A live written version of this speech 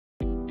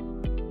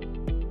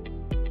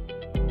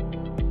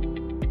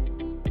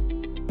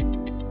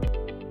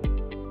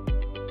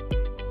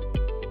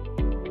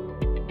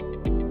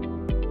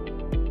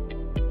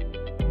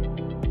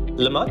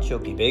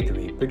Shoki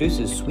Bakery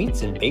produces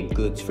sweets and baked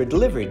goods for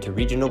delivery to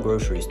regional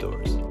grocery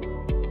stores.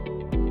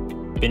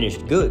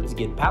 Finished goods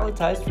get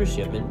palletized for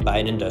shipment by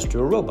an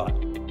industrial robot.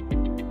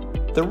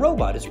 The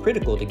robot is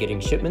critical to getting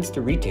shipments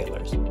to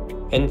retailers,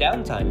 and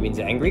downtime means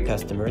angry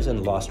customers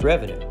and lost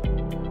revenue.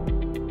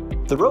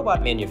 The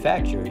robot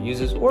manufacturer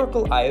uses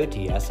Oracle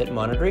IoT Asset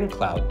Monitoring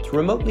Cloud to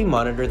remotely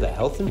monitor the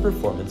health and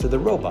performance of the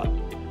robot,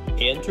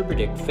 and to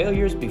predict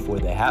failures before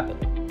they happen.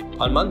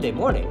 On Monday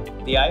morning,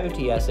 the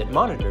IoT Asset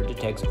Monitor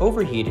detects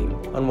overheating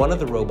on one of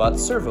the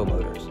robot's servo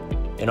motors,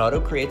 and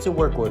auto-creates a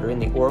work order in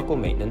the Oracle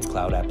Maintenance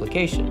Cloud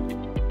application.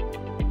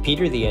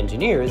 Peter the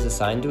engineer is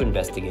assigned to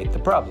investigate the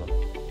problem.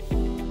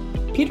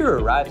 Peter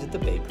arrives at the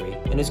bakery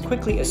and is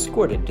quickly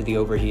escorted to the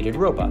overheated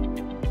robot.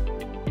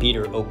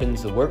 Peter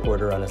opens the work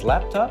order on his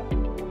laptop,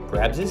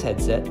 grabs his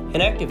headset, and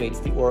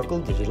activates the Oracle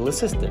Digital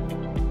Assistant.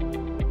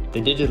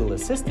 The Digital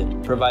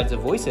Assistant provides a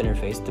voice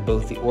interface to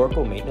both the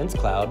Oracle Maintenance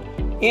Cloud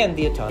and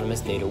the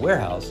Autonomous Data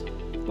Warehouse,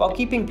 while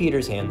keeping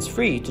Peter's hands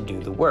free to do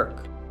the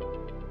work.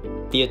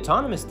 The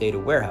Autonomous Data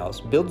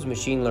Warehouse builds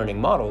machine learning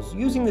models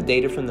using the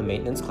data from the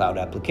Maintenance Cloud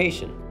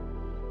application,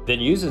 then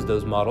uses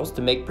those models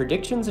to make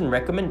predictions and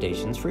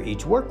recommendations for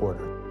each work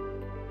order.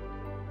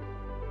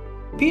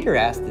 Peter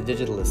asked the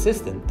Digital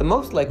Assistant the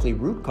most likely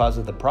root cause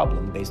of the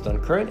problem based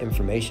on current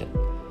information,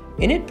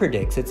 and it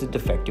predicts it's a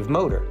defective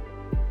motor.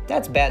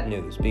 That's bad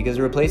news because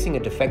replacing a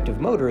defective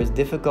motor is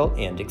difficult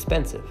and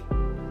expensive.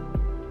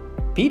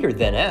 Peter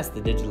then asked the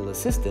Digital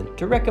Assistant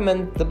to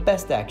recommend the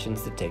best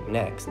actions to take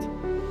next.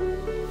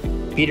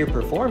 Peter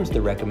performs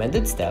the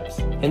recommended steps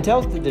and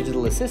tells the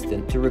Digital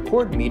Assistant to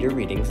record meter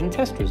readings and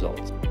test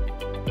results.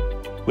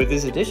 With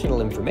this additional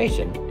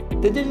information,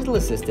 the Digital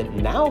Assistant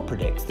now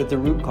predicts that the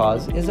root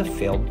cause is a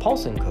failed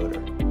pulse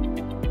encoder.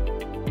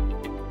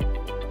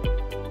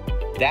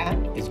 That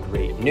is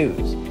great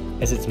news,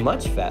 as it's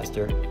much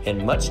faster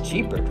and much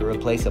cheaper to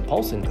replace a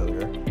pulse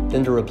encoder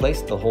than to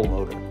replace the whole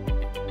motor.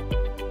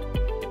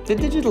 The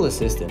Digital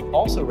Assistant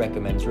also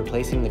recommends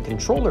replacing the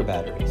controller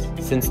batteries,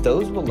 since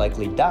those will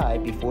likely die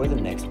before the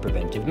next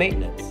preventive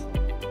maintenance.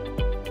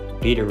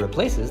 Peter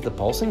replaces the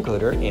pulse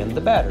encoder and the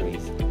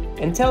batteries,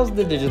 and tells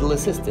the Digital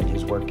Assistant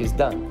his work is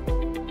done.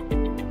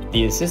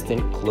 The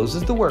assistant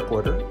closes the work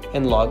order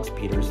and logs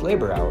Peter's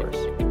labor hours.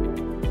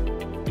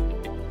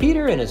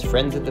 Peter and his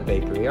friends at the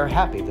bakery are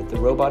happy that the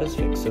robot is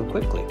fixed so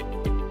quickly.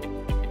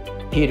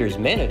 Peter's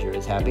manager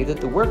is happy that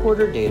the work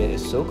order data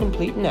is so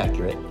complete and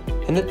accurate,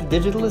 and that the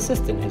Digital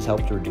Assistant has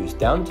helped reduce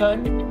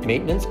downtime,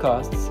 maintenance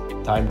costs,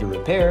 time to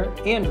repair,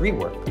 and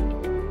rework.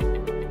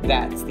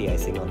 That's the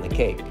icing on the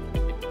cake.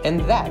 And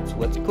that's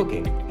what's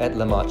cooking at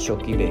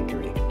Shoki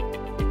Bakery.